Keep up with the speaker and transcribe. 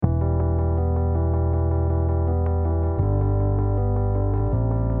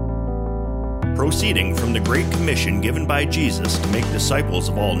Proceeding from the Great Commission given by Jesus to make disciples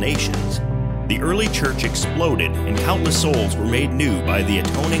of all nations, the early church exploded and countless souls were made new by the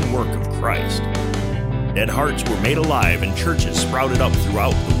atoning work of Christ. Dead hearts were made alive and churches sprouted up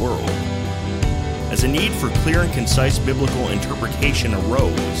throughout the world. As a need for clear and concise biblical interpretation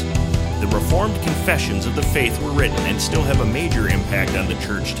arose, the Reformed confessions of the faith were written and still have a major impact on the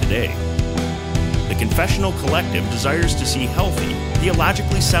church today. The Confessional Collective desires to see healthy,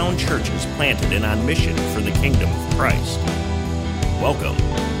 theologically sound churches planted and on mission for the kingdom of Christ. Welcome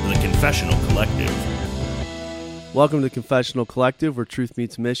to the Confessional Collective. Welcome to the Confessional Collective, where truth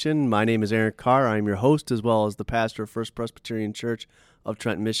meets mission. My name is Aaron Carr. I'm your host, as well as the pastor of First Presbyterian Church of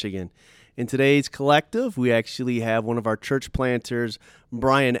Trenton, Michigan. In today's collective, we actually have one of our church planters,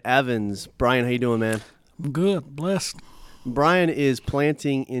 Brian Evans. Brian, how you doing, man? I'm good, blessed. Brian is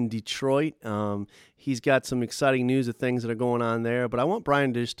planting in Detroit. He's got some exciting news of things that are going on there, but I want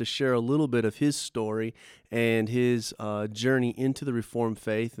Brian just to share a little bit of his story and his journey into the Reformed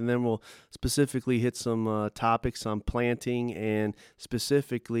faith, and then we'll specifically hit some topics on planting and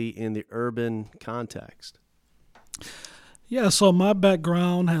specifically in the urban context. Yeah, so my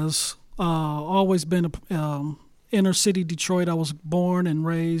background has always been inner city Detroit. I was born and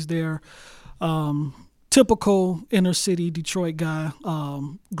raised there. Typical inner city Detroit guy.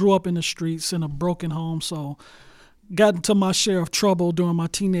 Grew up in the streets in a broken home, so got into my share of trouble during my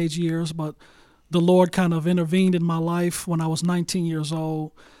teenage years, but the Lord kind of intervened in my life when I was 19 years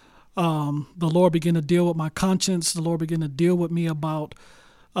old. The Lord began to deal with my conscience. The Lord began to deal with me about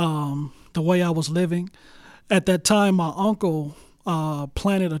the way I was living. At that time, my uncle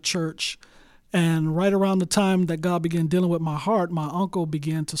planted a church, and right around the time that God began dealing with my heart, my uncle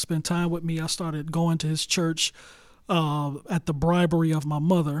began to spend time with me. I started going to his church at the bribery of my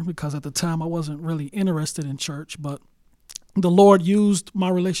mother, because at the time I wasn't really interested in church. But the Lord used my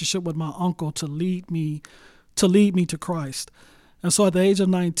relationship with my uncle to lead me to Christ. And so at the age of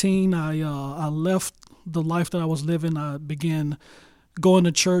 19, I left the life that I was living. I began going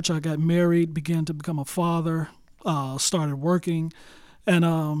to church. I got married, began to become a father, started working,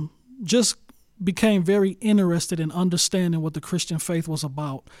 and just became very interested in understanding what the Christian faith was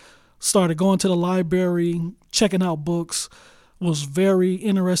about. Started going to the library, checking out books, was very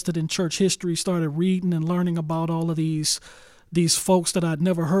interested in church history, started reading and learning about all of these folks that I'd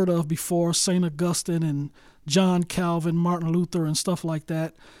never heard of before, St. Augustine and John Calvin, Martin Luther, and stuff like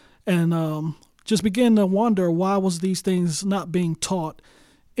that. And just began to wonder, why was these things not being taught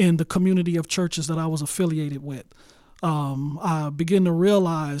in the community of churches that I was affiliated with? I began to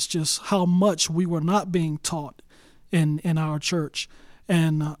realize just how much we were not being taught in our church,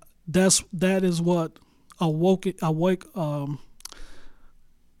 and that is what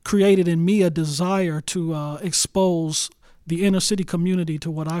created in me a desire to expose the inner city community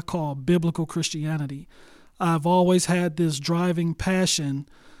to what I call biblical Christianity. I've always had this driving passion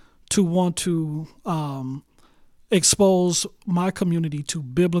to want to expose my community to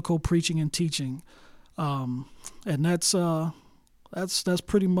biblical preaching and teaching. And that's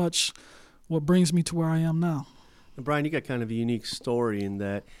pretty much what brings me to where I am now. And Brian, you got kind of a unique story in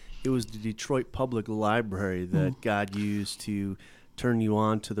that it was the Detroit Public Library that God used to turn you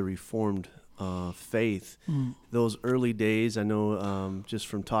on to the Reformed faith. Those early days, I know just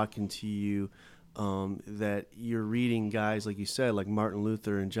from talking to you, that you're reading guys, like you said, like Martin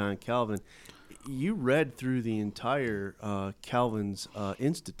Luther and John Calvin. You read through the entire Calvin's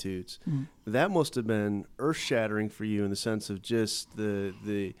Institutes. That must have been earth-shattering for you in the sense of just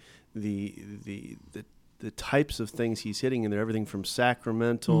the types of things he's hitting in there. Everything from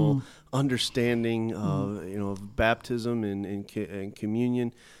sacramental understanding of baptism and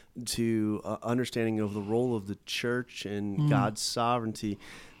communion to understanding of the role of the church and God's sovereignty.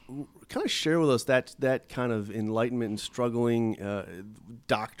 Kind of share with us that kind of enlightenment and struggling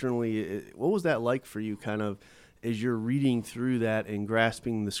doctrinally. What was that like for you, kind of, as you're reading through that and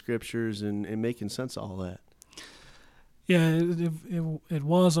grasping the scriptures and making sense of all that? Yeah, it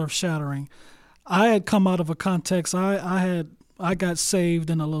was earth-shattering. I had come out of a context. I got saved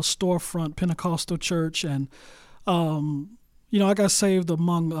in a little storefront Pentecostal church, and I got saved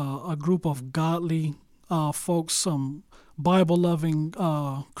among a group of godly folks, some Bible-loving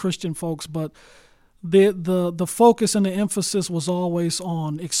Christian folks, but the focus and the emphasis was always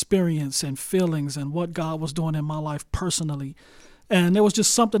on experience and feelings and what God was doing in my life personally. And there was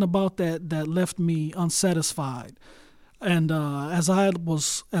just something about that left me unsatisfied. And as I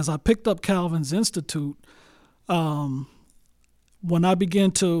picked up Calvin's Institute, when I began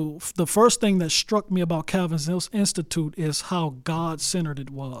to, the first thing that struck me about Calvin's Institute is how God-centered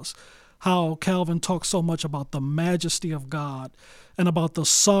it was, how Calvin talks so much about the majesty of God and about the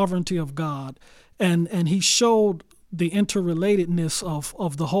sovereignty of God. And he showed the interrelatedness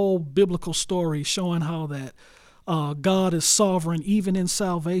of the whole biblical story, showing how that God is sovereign even in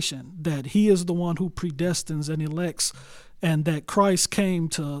salvation, that he is the one who predestines and elects, and that Christ came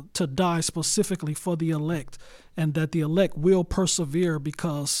to die specifically for the elect, and that the elect will persevere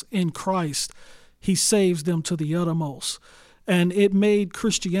because in Christ he saves them to the uttermost. And it made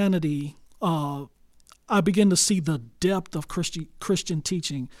Christianity, I began to see the depth of Christian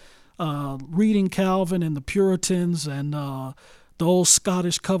teaching. Reading Calvin and the Puritans and the old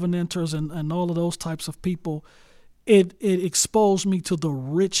Scottish Covenanters and all of those types of people, it exposed me to the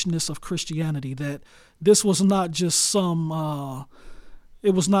richness of Christianity, that this was not just some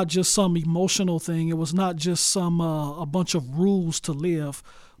emotional thing. It was not just a bunch of rules to live,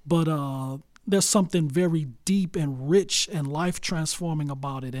 but there's something very deep and rich and life transforming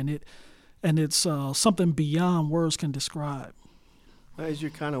about it, and it's something beyond words can describe. As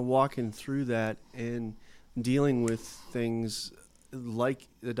you're kind of walking through that and dealing with things like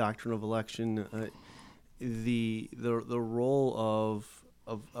the doctrine of election, the role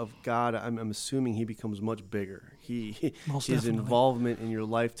of God, I'm assuming he becomes much bigger. His involvement in your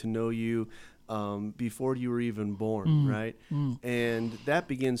life to know you before you were even born, right? And that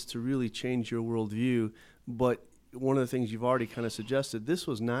begins to really change your worldview. But one of the things you've already kind of suggested, this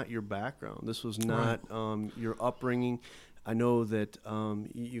was not your background. This was not your upbringing. I know that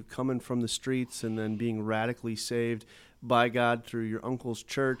you coming from the streets and then being radically saved by God through your uncle's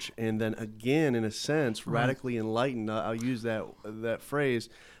church, and then again, in a sense, radically enlightened, I'll use that phrase,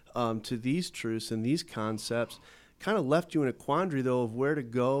 to these truths and these concepts, kind of left you in a quandary, though, of where to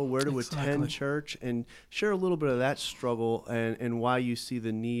go, where to attend church, and share a little bit of that struggle and why you see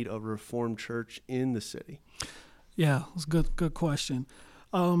the need of a Reformed church in the city. Yeah, it's a good question.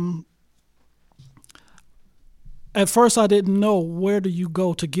 At first, I didn't know where do you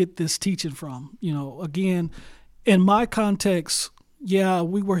go to get this teaching from. Again, in my context, yeah,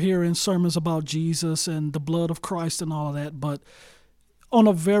 we were hearing sermons about Jesus and the blood of Christ and all of that, but on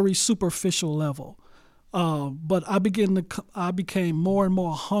a very superficial level. But I became more and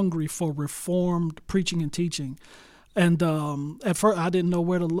more hungry for Reformed preaching and teaching, and at first I didn't know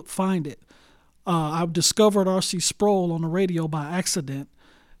where to find it. I discovered R.C. Sproul on the radio by accident.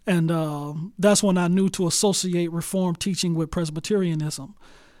 And that's when I knew to associate Reformed teaching with Presbyterianism.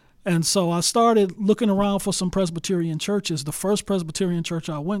 And so I started looking around for some Presbyterian churches. The first Presbyterian church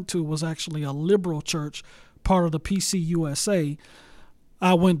I went to was actually a liberal church, part of the PCUSA.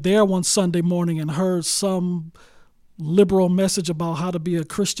 I went there one Sunday morning and heard some liberal message about how to be a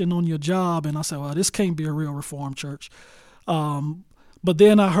Christian on your job. And I said, well, this can't be a real Reformed church. But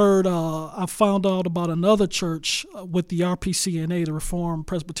then I found out about another church with the RPCNA, the Reformed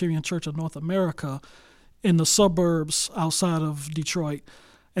Presbyterian Church of North America, in the suburbs outside of Detroit,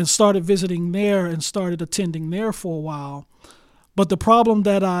 and started visiting there and started attending there for a while. But the problem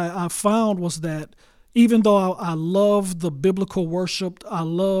that I found was that even though I loved the biblical worship, I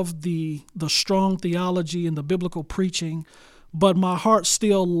loved the strong theology and the biblical preaching, but my heart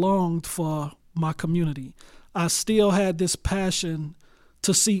still longed for my community. I still had this passion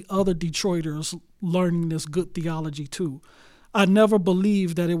to see other Detroiters learning this good theology too. I never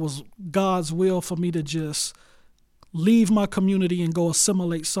believed that it was God's will for me to just leave my community and go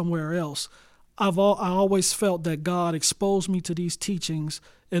assimilate somewhere else. I always felt that God exposed me to these teachings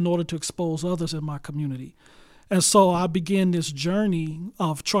in order to expose others in my community. And so I began this journey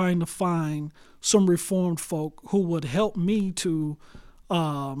of trying to find some Reformed folk who would help me to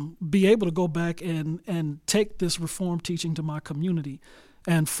be able to go back and take this Reformed teaching to my community.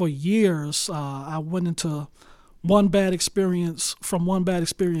 And for years, I went into one bad experience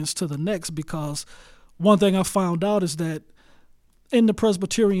to the next, because one thing I found out is that in the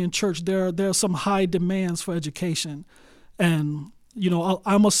Presbyterian church, there are some high demands for education. And,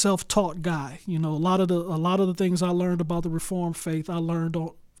 I'm a self-taught guy. A lot of the things I learned about the Reformed faith, I learned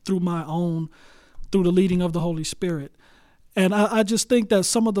through the leading of the Holy Spirit. And I just think that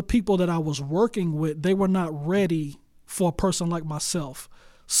some of the people that I was working with, they were not ready for a person like myself,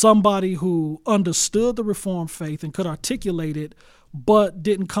 somebody who understood the Reformed faith and could articulate it, but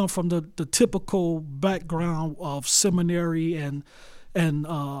didn't come from the typical background of seminary and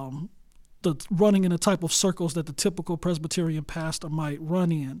the running in the type of circles that the typical Presbyterian pastor might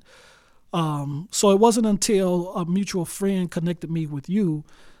run in. So it wasn't until a mutual friend connected me with you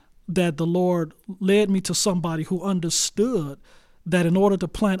that the Lord led me to somebody who understood that in order to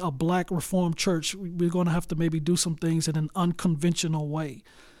plant a Black Reformed church, we're going to have to maybe do some things in an unconventional way.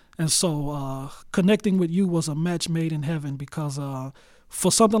 And so connecting with you was a match made in heaven, because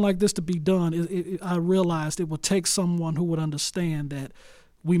for something like this to be done, I realized it would take someone who would understand that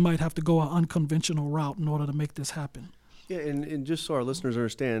we might have to go an unconventional route in order to make this happen. Yeah, and just so our listeners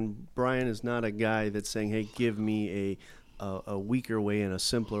understand, Brian is not a guy that's saying, hey, give me a weaker way and a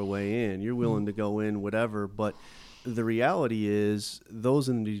simpler way in. You're willing to go in whatever, but the reality is those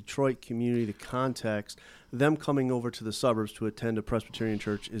in the Detroit community, the context, them coming over to the suburbs to attend a Presbyterian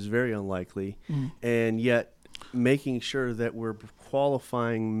church is very unlikely, and yet making sure that we're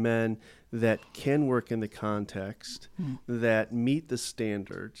qualifying men that can work in the context, that meet the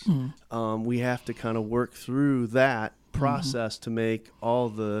standards. We have to kind of work through that process to make all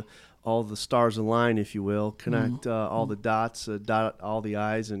the stars align, if you will, connect all the dots, dot all the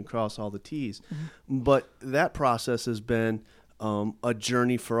I's, and cross all the T's. But that process has been a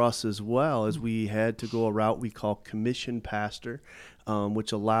journey for us as well, as we had to go a route we call commission pastor,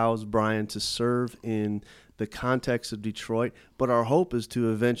 which allows Brian to serve in the context of Detroit. But our hope is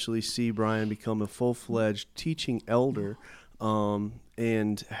to eventually see Brian become a full-fledged teaching elder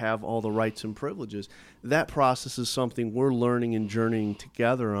and have all the rights and privileges. That process is something we're learning and journeying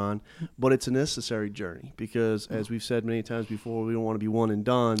together on, but it's a necessary journey because, as we've said many times before, we don't want to be one and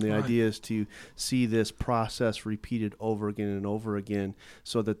done. The idea is to see this process repeated over again and over again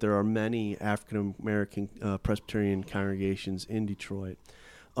so that there are many African-American Presbyterian congregations in Detroit.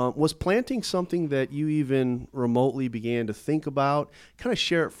 Was planting something that you even remotely began to think about? Kind of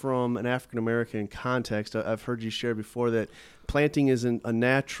share it from an African-American context. I've heard you share before that planting isn't a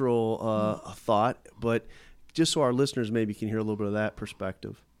natural thought, but just so our listeners maybe can hear a little bit of that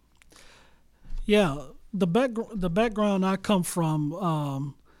perspective. Yeah, the background I come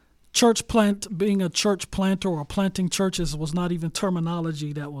from, being a church planter or planting churches was not even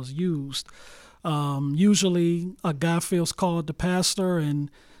terminology that was used. Usually a guy feels called the pastor and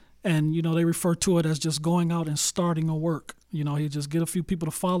they refer to it as just going out and starting a work. He just get a few people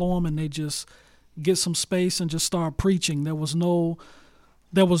to follow him and they just get some space and just start preaching. There was no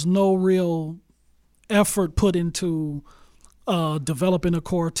real effort put into developing a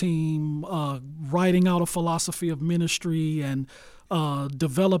core team, writing out a philosophy of ministry, and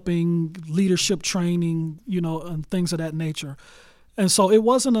developing leadership training, and things of that nature. And so it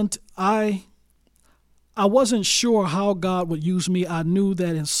wasn't I wasn't sure how God would use me. I knew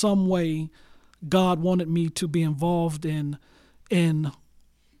that in some way God wanted me to be involved in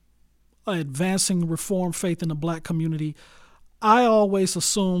advancing Reformed faith in the Black community. I always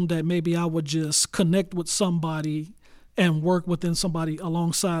assumed that maybe I would just connect with somebody and work within somebody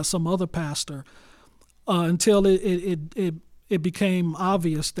alongside some other pastor until it became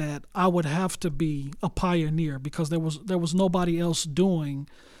obvious that I would have to be a pioneer because there was nobody else doing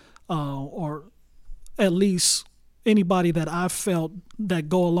or at least anybody that I felt that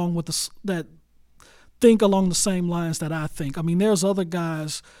go along with that think along the same lines that I think. I mean, there's other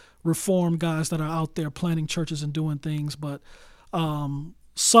guys, Reformed guys, that are out there planting churches and doing things, but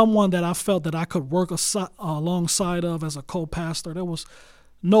someone that I felt that I could work alongside of as a co-pastor, there was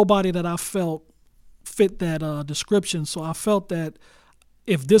nobody that I felt fit that description. So I felt that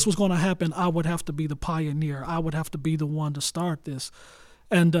if this was going to happen, I would have to be the pioneer. I would have to be the one to start this.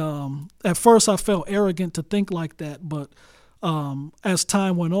 And at first I felt arrogant to think like that, but as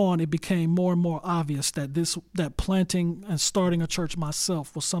time went on, it became more and more obvious that planting and starting a church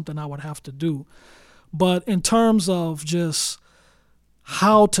myself was something I would have to do. But in terms of just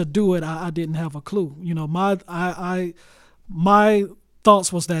how to do it, I didn't have a clue. My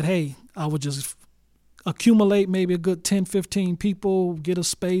thoughts was that, hey, I would just accumulate maybe a good 10, 15 people, get a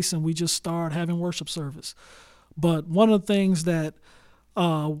space, and we just start having worship service. But one of the things that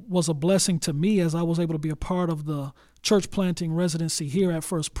was a blessing to me as I was able to be a part of the church planting residency here at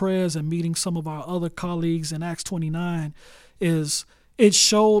First Pres and meeting some of our other colleagues in Acts 29 is it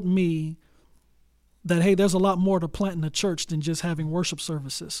showed me that, hey, there's a lot more to planting a church than just having worship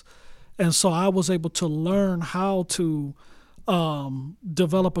services. And so I was able to learn how to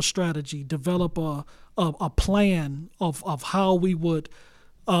develop a strategy, develop a plan of how we would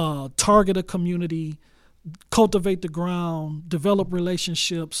target a community, cultivate the ground, develop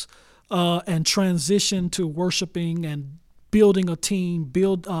relationships, and transition to worshiping and building a team,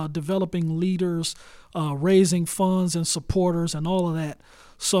 developing leaders, raising funds and supporters and all of that.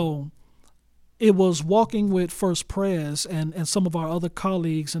 So it was walking with First Pres and some of our other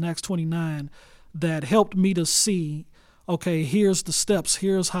colleagues in Acts 29 that helped me to see, okay, here's the steps.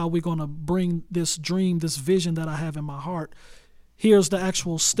 Here's how we're going to bring this dream, this vision that I have in my heart. Here's the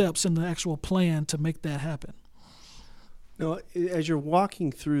actual steps and the actual plan to make that happen. Now, as you're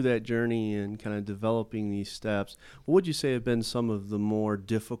walking through that journey and kind of developing these steps, what would you say have been some of the more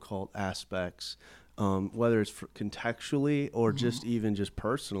difficult aspects whether it's contextually or just even just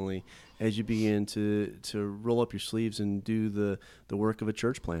personally, as you begin to roll up your sleeves and do the work of a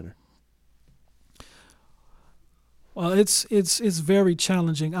church planter? Well, it's very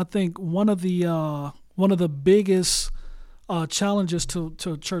challenging. I think one of the biggest challenges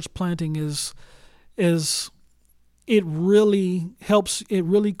to church planting is it really helps. It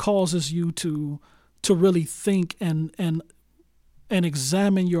really causes you to really think and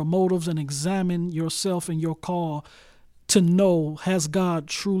examine your motives and examine yourself and your call to know, has God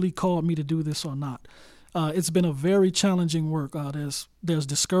truly called me to do this or not? It's been a very challenging work. There's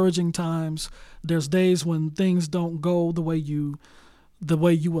discouraging times. There's days when things don't go the way you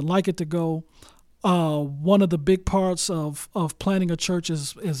would like it to go. One of the big parts of planting a church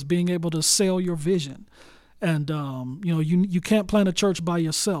is being able to sell your vision. And you can't plant a church by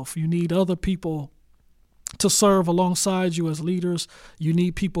yourself. You need other people to serve alongside you as leaders. You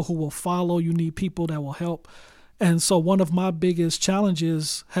need people who will follow. You need people that will help. And so one of my biggest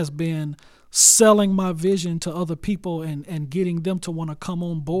challenges has been selling my vision to other people and getting them to want to come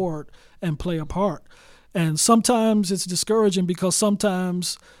on board and play a part. And sometimes it's discouraging because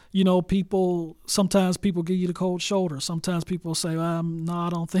sometimes people give you the cold shoulder. Sometimes people say, no, I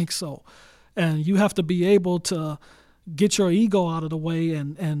don't think so. And you have to be able to get your ego out of the way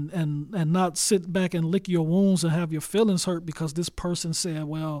and not sit back and lick your wounds and have your feelings hurt because this person said,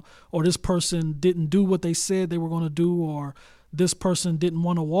 well, or this person didn't do what they said they were going to do, or this person didn't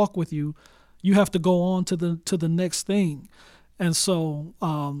want to walk with you. You have to go on to the next thing. And so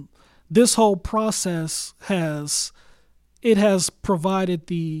this whole process has provided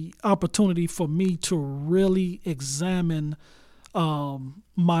the opportunity for me to really examine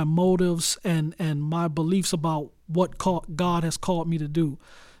my motives and my beliefs about what God has called me to do.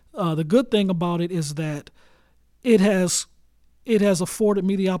 The good thing about it is that it has afforded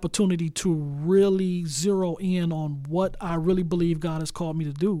me the opportunity to really zero in on what I really believe God has called me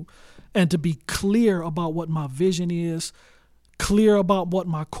to do, and to be clear about what my vision is, clear about what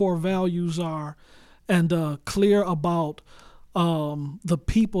my core values are, and clear about the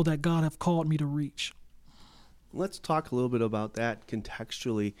people that God have called me to reach. Let's talk a little bit about that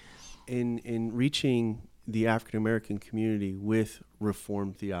contextually in reaching the African American community with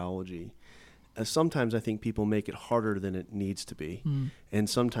Reformed theology. Sometimes I think people make it harder than it needs to be, and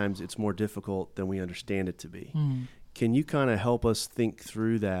sometimes it's more difficult than we understand it to be. Can you kind of help us think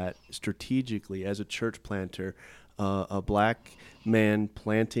through that strategically as a church planter, a black man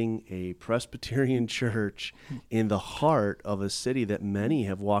planting a Presbyterian church in the heart of a city that many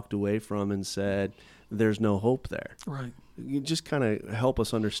have walked away from and said, there's no hope there? Right. You just kind of help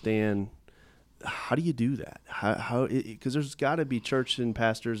us understand, how do you do that? Because there's got to be churches and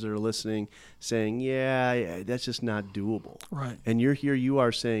pastors that are listening saying, yeah, that's just not doable. Right. And you're here, you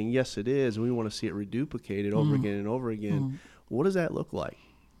are saying, yes, it is, and we want to see it reduplicated over again and over again. What does that look like?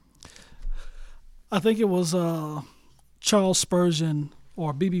 I think it was Charles Spurgeon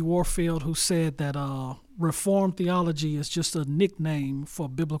or B.B. Warfield who said that Reformed theology is just a nickname for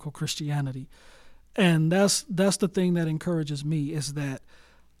biblical Christianity. And that's the thing that encourages me, is that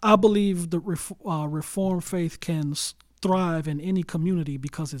I believe the Reformed faith can thrive in any community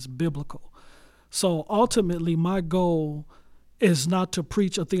because it's biblical. So ultimately, my goal is not to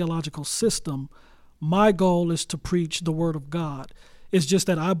preach a theological system. My goal is to preach the Word of God. It's just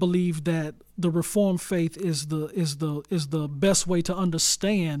that I believe that the Reformed faith is the best way to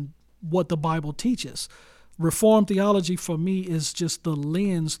understand what the Bible teaches. Reformed theology for me is just the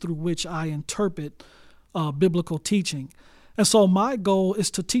lens through which I interpret biblical teaching. And so my goal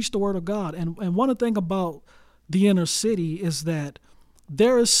is to teach the Word of God. And one thing about the inner city is that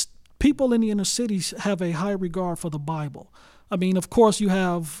there is people in the inner cities have a high regard for the Bible. I mean, of course, you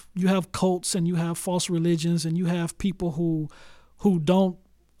have cults and you have false religions and you have people who don't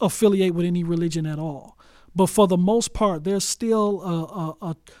affiliate with any religion at all. But for the most part, there's still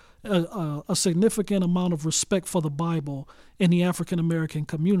a significant amount of respect for the Bible in the African American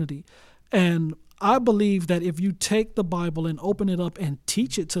community. And I believe that if you take the Bible and open it up and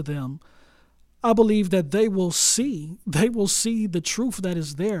teach it to them, I believe that they will see the truth that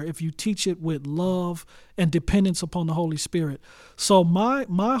is there if you teach it with love and dependence upon the Holy Spirit. So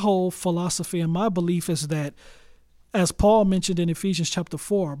my whole philosophy and my belief is that, as Paul mentioned in Ephesians chapter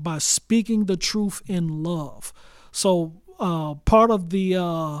 4, by speaking the truth in love. So part of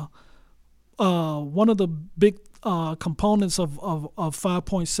the one of the big components of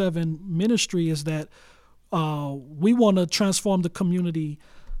 5.7 ministry is that we want to transform the community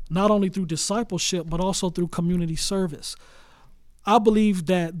not only through discipleship, but also through community service. I believe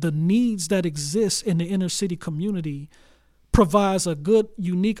that the needs that exist in the inner city community, provides a good,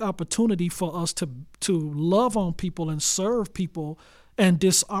 unique opportunity for us to love on people and serve people and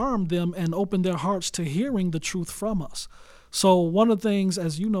disarm them and open their hearts to hearing the truth from us. So one of the things,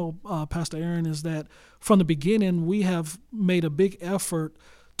 as you know, Pastor Aaron, is that from the beginning, we have made a big effort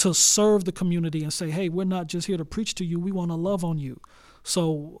to serve the community and say, hey, we're not just here to preach to you, we want to love on you.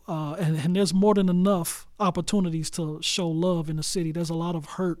 So, and there's more than enough opportunities to show love in the city. There's a lot of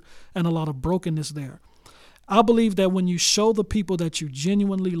hurt and a lot of brokenness there. I believe that when you show the people that you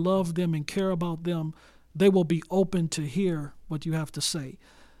genuinely love them and care about them, they will be open to hear what you have to say.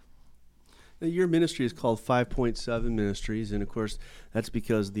 Now, your ministry is called 5.7 Ministries, and of course, that's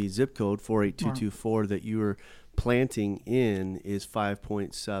because the zip code 48224 that you are planting in is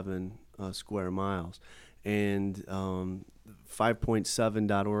 5.7 square miles. And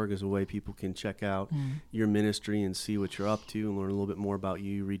 5.7.org is a way people can check out your ministry and see what you're up to and learn a little bit more about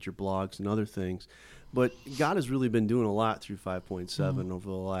you, read your blogs and other things. But God has really been doing a lot through 5.7 over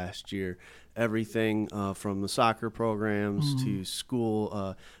the last year. Everything from the soccer programs to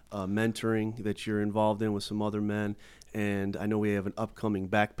school mentoring that you're involved in with some other men. And I know we have an upcoming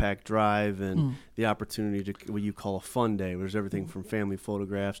backpack drive and the opportunity to what you call a fun day. There's everything from family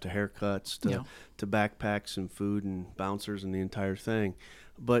photographs to haircuts to backpacks and food and bouncers and the entire thing.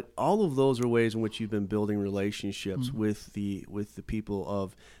 But all of those are ways in which you've been building relationships with the people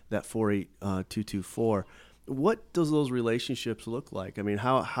of that 48224. What does those relationships look like? I mean,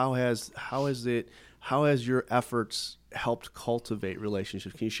 how has your efforts helped cultivate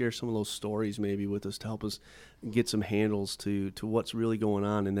relationships? Can you share some of those stories maybe with us to help us get some handles to what's really going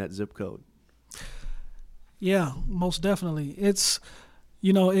on in that zip code? Yeah, most definitely. It's,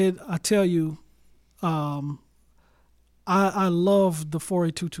 I tell you, I love the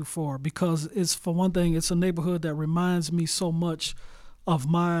 48224 because it's, for one thing, it's a neighborhood that reminds me so much of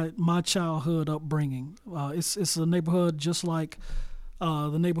my childhood upbringing. It's a neighborhood just like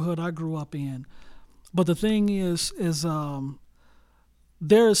the neighborhood I grew up in. But the thing is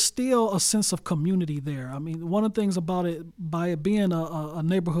there is still a sense of community there. I mean, one of the things about it, by it being a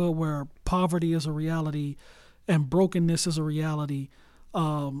neighborhood where poverty is a reality and brokenness is a reality,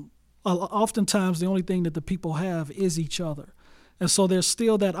 oftentimes the only thing that the people have is each other. And so there's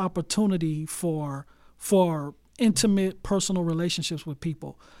still that opportunity for intimate personal relationships with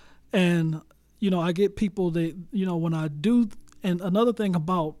people. And, I get people that, when I do, and another thing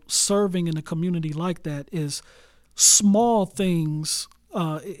about serving in a community like that is small things.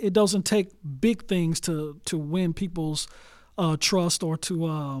 It doesn't take big things to win people's trust or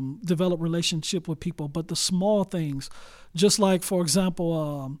to develop relationship with people, but the small things, just like, for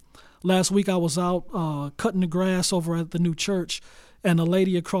example, last week I was out cutting the grass over at the new church, and a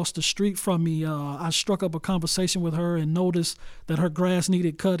lady across the street from me, I struck up a conversation with her and noticed that her grass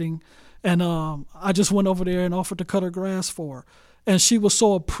needed cutting. And I just went over there and offered to cut her grass for her. And she was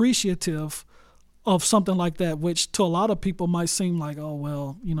so appreciative of something like that, which to a lot of people might seem like, oh,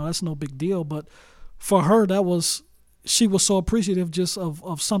 well, that's no big deal. But for her, she was so appreciative just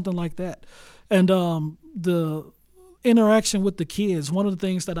of something like that. And the interaction with the kids, one of the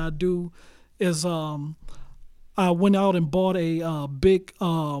things that I do is I went out and bought a big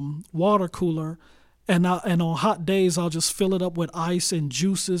water cooler, and on hot days I'll just fill it up with ice and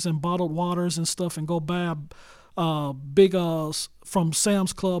juices and bottled waters and stuff, and go buy big from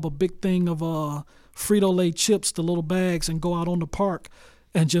Sam's Club, a big thing of Frito-Lay chips, the little bags, and go out on the park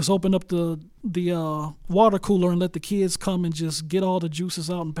and just open up the water cooler and let the kids come and just get all the juices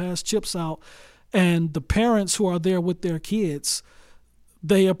out and pass chips out. And the parents who are there with their kids,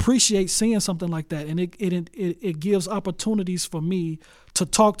 they appreciate seeing something like that, and it gives opportunities for me to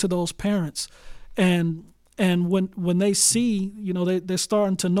talk to those parents, and when they see, they're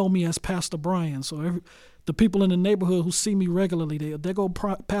starting to know me as Pastor Brian. So the people in the neighborhood who see me regularly, they go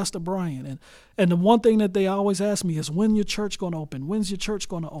Pastor Brian, and the one thing that they always ask me is, when your church going to open? When's your church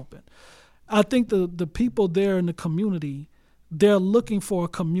going to open? I think the people there in the community, they're looking for a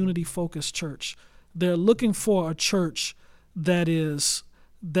community-focused church. They're looking for a church that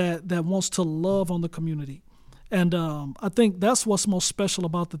wants to love on the community. And I think that's what's most special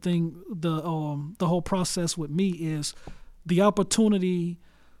about the whole process with me is the opportunity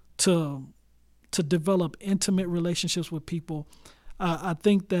to develop intimate relationships with people. I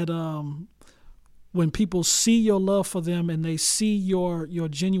think that when people see your love for them and they see your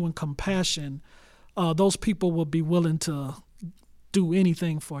genuine compassion, those people will be willing to do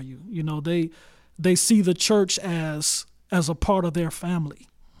anything for you. They see the church as a part of their family.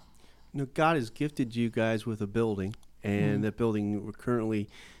 God has gifted you guys with a building, and that building we're currently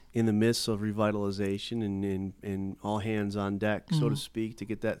in the midst of revitalization and all hands on deck, so to speak, to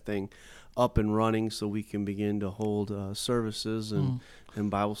get that thing up and running so we can begin to hold services and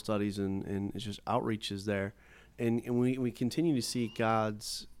Bible studies and it's just outreaches there. And we continue to see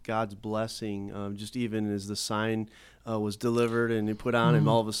God's blessing, just even as the sign was delivered and it put on, and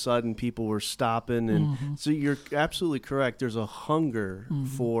all of a sudden people were stopping. And so you're absolutely correct. There's a hunger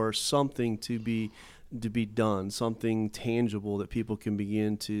for something to be done, something tangible that people can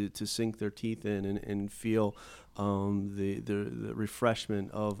begin to sink their teeth in and feel the refreshment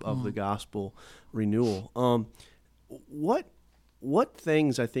of the gospel renewal. What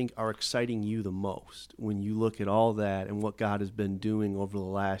things I think are exciting you the most when you look at all that and what God has been doing over the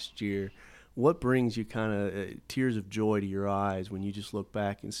last year? What brings you kind of tears of joy to your eyes when you just look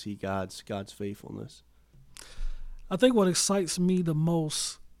back and see God's faithfulness? I think what excites me the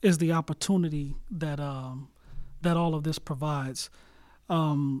most is the opportunity that all of this provides.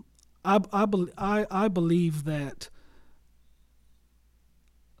 I believe that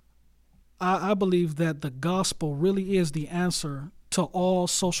I believe that the gospel really is the answer to all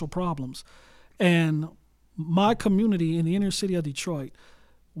social problems. And my community in the inner city of Detroit,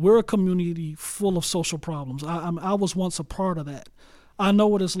 we're a community full of social problems. I was once a part of that. I know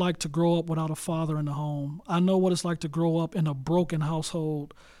what it's like to grow up without a father in the home. I know what it's like to grow up in a broken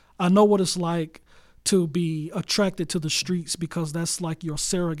household. I know what it's like to be attracted to the streets because that's like your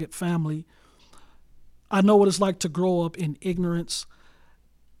surrogate family. I know what it's like to grow up in ignorance.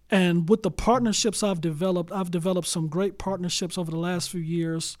 And with the partnerships I've developed some great partnerships over the last few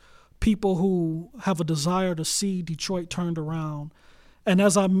years, people who have a desire to see Detroit turned around. And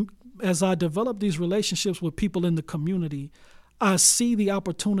as I develop these relationships with people in the community, I see the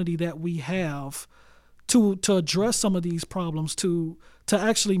opportunity that we have to address some of these problems, to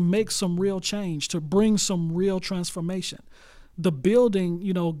actually make some real change, to bring some real transformation. The building,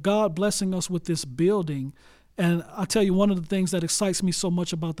 God blessing us with this building. And I tell you, one of the things that excites me so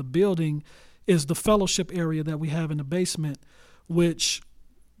much about the building is the fellowship area that we have in the basement, which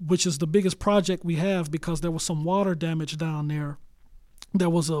is the biggest project we have because there was some water damage down there. There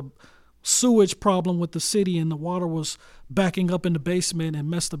was a sewage problem with the city, and the water was backing up in the basement and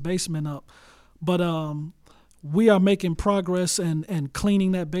messed the basement up. But we are making progress and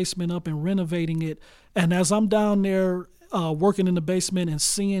cleaning that basement up and renovating it. And as I'm down there working in the basement and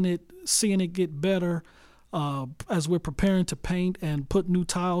seeing it get better, as we're preparing to paint and put new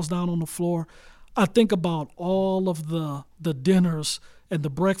tiles down on the floor, I think about all of the dinners and the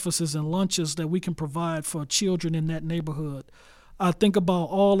breakfasts and lunches that we can provide for children in that neighborhood. I think about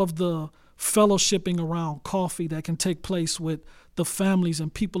all of the fellowshipping around coffee that can take place with the families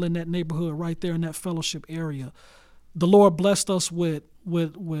and people in that neighborhood right there in that fellowship area. The Lord blessed us with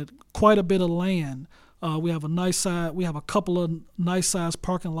quite a bit of land. We have a couple of nice sized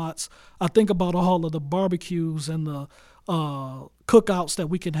parking lots. I think about all of the barbecues and the cookouts that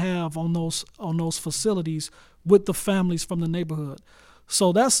we can have on those facilities with the families from the neighborhood.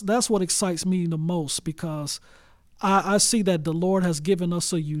 So that's what excites me the most, because I see that the Lord has given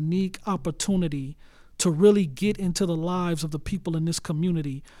us a unique opportunity to really get into the lives of the people in this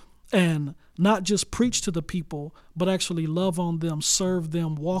community and not just preach to the people, but actually love on them, serve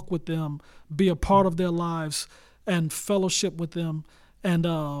them, walk with them, be a part of their lives and fellowship with them, and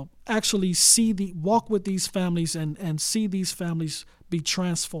actually walk with these families and see these families be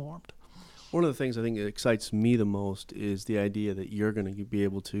transformed. One of the things I think that excites me the most is the idea that you're going to be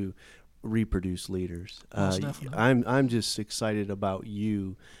able to reproduce leaders. I'm just excited about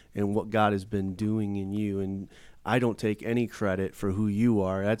you and what God has been doing in you, and I don't take any credit for who you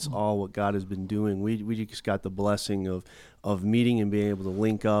are. That's all what God has been doing. We just got the blessing of meeting and being able to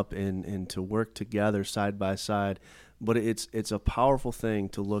link up and to work together side by side. But it's a powerful thing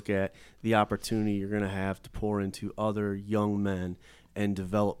to look at the opportunity you're going to have to pour into other young men and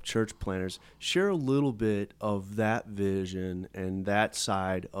develop church planners. Share a little bit of that vision and that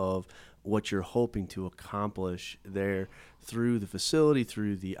side of what you're hoping to accomplish there through the facility,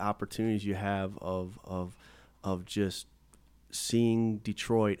 through the opportunities you have of just seeing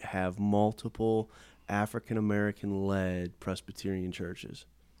Detroit have multiple African-American led Presbyterian churches.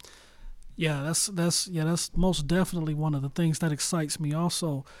 Yeah, that's most definitely one of the things that excites me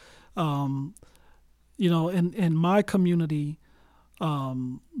also. In my community,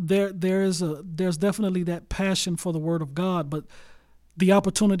 there's definitely that passion for the Word of God, but the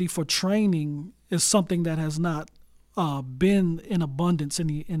opportunity for training is something that has not been in abundance in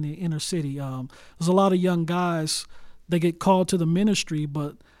the inner city. There's a lot of young guys that get called to the ministry,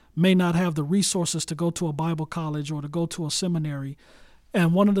 but may not have the resources to go to a Bible college or to go to a seminary.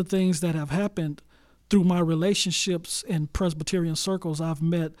 And one of the things that have happened through my relationships in Presbyterian circles, I've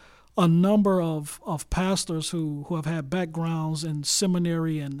met a number of pastors who have had backgrounds in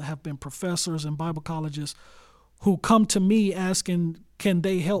seminary and have been professors in Bible colleges who come to me asking, can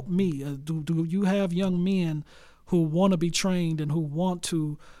they help me? Do you have young men who want to be trained and who want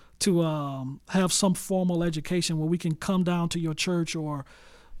to have some formal education where we can come down to your church or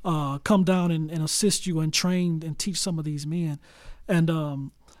come down and assist you and train and teach some of these men? And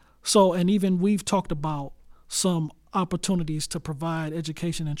and even we've talked about some opportunities to provide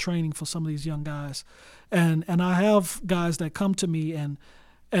education and training for some of these young guys. And I have guys that come to me and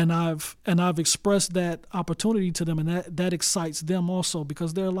I've expressed that opportunity to them, and that excites them also,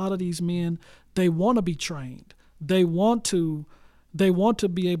 because there are a lot of these men, they want to be trained. They want to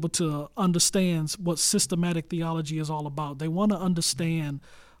be able to understand what systematic theology is all about. They want to understand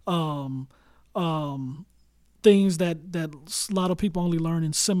things that a lot of people only learn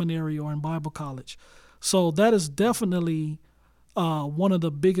in seminary or in Bible college. So that is definitely one of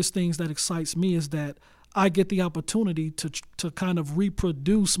the biggest things that excites me, is that I get the opportunity to kind of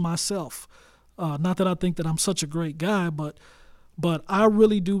reproduce myself. Not that I think that I'm such a great guy, but I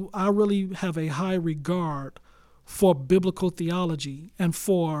really have a high regard for biblical theology and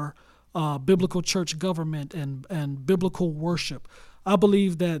for biblical church government and biblical worship. I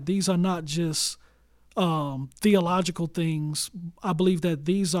believe that these are not just theological things. I believe that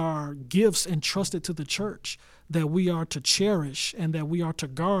these are gifts entrusted to the church that we are to cherish and that we are to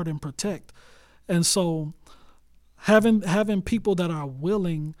guard and protect. And so having people that are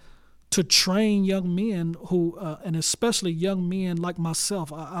willing to train young men who, and especially young men like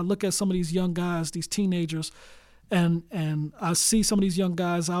myself, I look at some of these young guys, these teenagers, and I see some of these young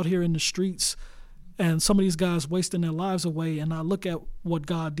guys out here in the streets and some of these guys wasting their lives away, and I look at what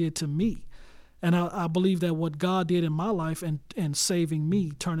God did to me. And I believe that what God did in my life and saving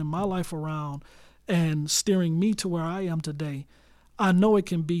me, turning my life around and steering me to where I am today, I know it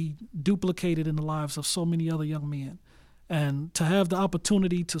can be duplicated in the lives of so many other young men. And to have the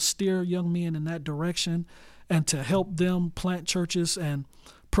opportunity to steer young men in that direction and to help them plant churches and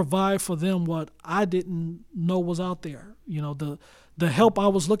provide for them what I didn't know was out there. You know, the help I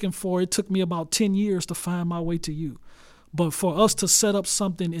was looking for, it took me about 10 years to find my way to you. But for us to set up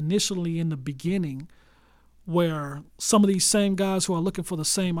something initially in the beginning where some of these same guys who are looking for the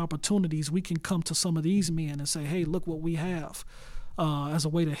same opportunities, we can come to some of these men and say, hey, look what we have as a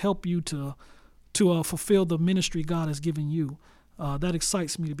way to help you to fulfill the ministry God has given you. That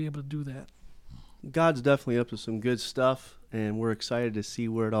excites me to be able to do that. God's definitely up to some good stuff, and we're excited to see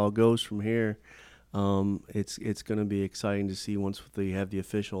where it all goes from here. It's going to be exciting to see once they have the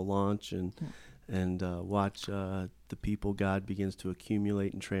official launch and watch the people God begins to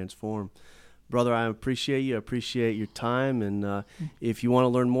accumulate and transform. Brother, I appreciate you. I appreciate your time. And if you want to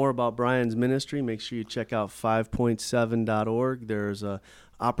learn more about Brian's ministry, make sure you check out 5.7.org. There's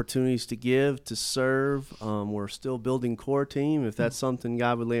opportunities to give, to serve. We're still building core team. If that's something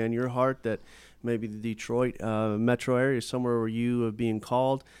God would lay on your heart, that maybe the Detroit metro area is somewhere where you are being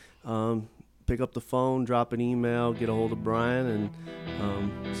called, pick up the phone, drop an email, get a hold of Brian,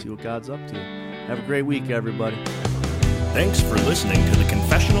 and see what God's up to. Have a great week, everybody. Thanks for listening to the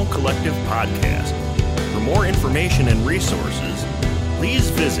Confessional Collective podcast. For more information and resources, please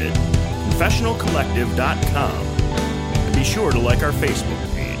visit confessionalcollective.com and be sure to like our Facebook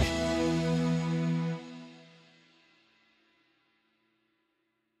page.